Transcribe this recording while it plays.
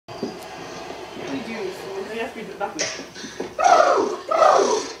And you have to be that way.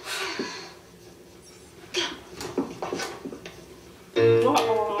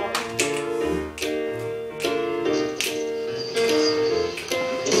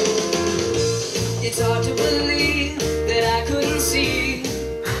 It's hard to believe that I couldn't see.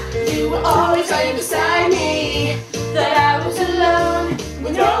 You were always right beside me. That I was alone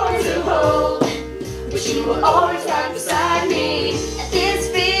with no one to hold. But you were always right beside me. And this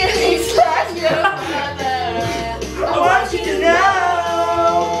feeling's like no other. I want you to know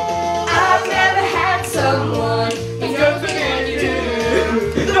I've never had someone who's good for me you do.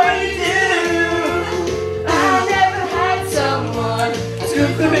 The way you do. I've never had someone who's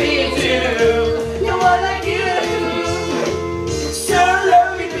good for me you do. No one like you. So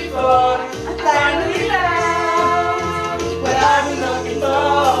lonely before I finally found what I've been looking for.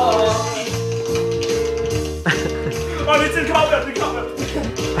 Oh, listen, calm down, calm down.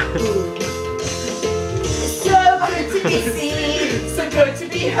 So good to be seen, so good to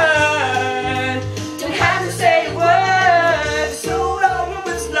be heard. Don't have to say a word. So long I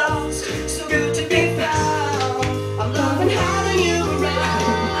was lost, so good to be found. I'm loving having you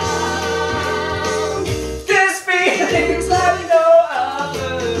around. This feeling's like no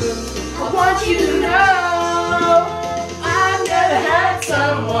other. I want you to know I've never had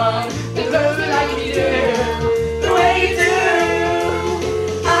someone that loves me like you do. The way you do.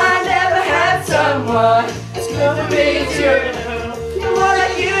 I've never had someone that's good for me too. No one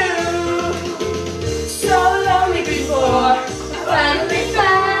like you. So lonely before I finally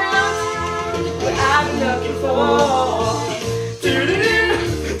found what I've been looking for.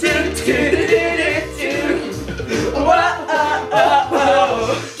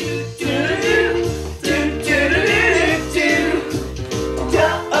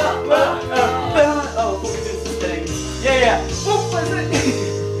 Yeah. What was it?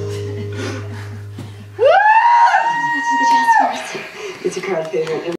 It's a crowd favorite.